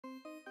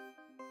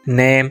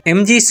Name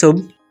MG Sub.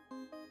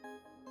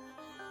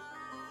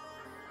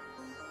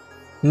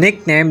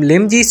 Nickname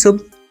Limji Sub.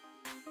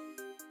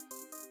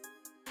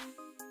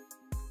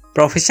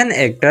 Profession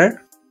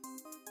actor.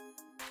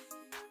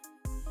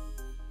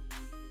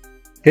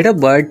 Date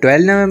of birth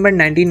 12 November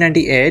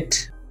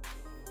 1998.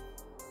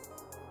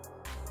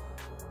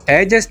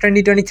 Age is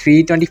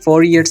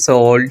 24 years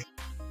old.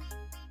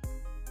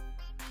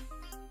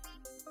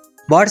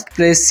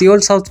 Birthplace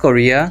Seoul, South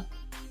Korea.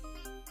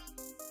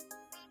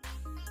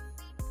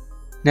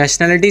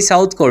 Nationality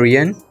South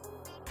Korean.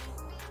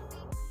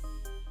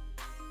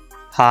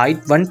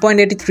 Height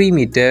 1.83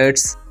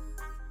 meters.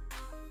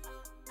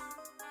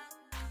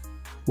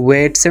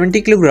 Weight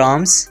 70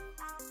 kilograms.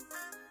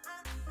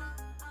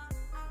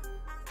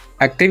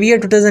 Active year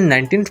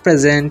 2019 to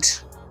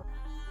present.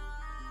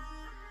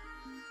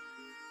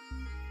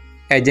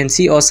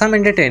 Agency Awesome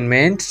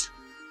Entertainment.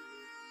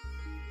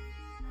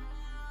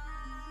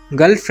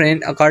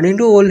 Girlfriend according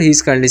to all he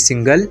is currently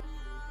single.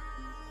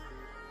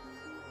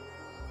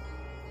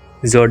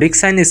 Zodiac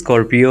sign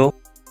Scorpio.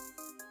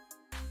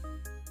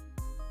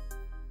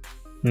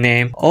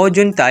 Name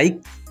Jun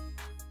Taek.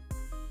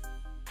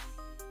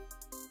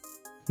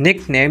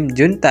 Nickname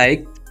Jun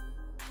Taek.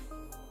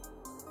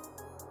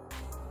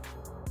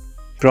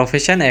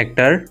 Profession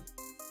actor.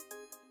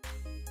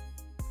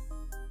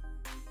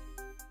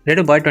 Date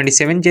of birth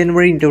 27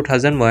 January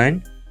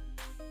 2001.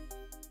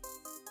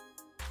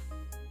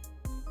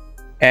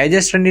 Age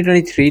is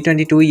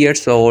 22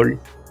 years old.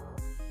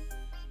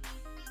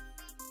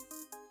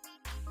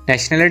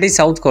 Nationality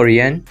South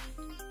Korean.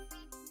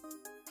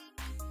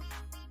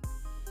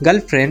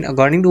 Girlfriend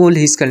according to all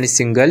he is currently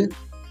single.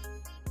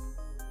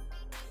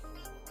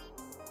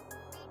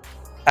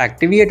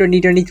 Active year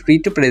 2023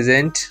 to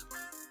present.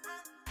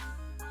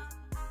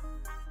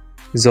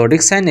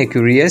 Zodiac sign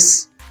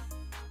Aquarius.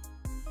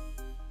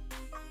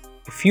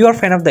 If you are a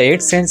fan of the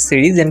 8th Sense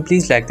series, then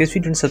please like this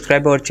video and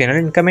subscribe our channel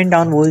and comment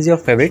down what is your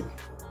favorite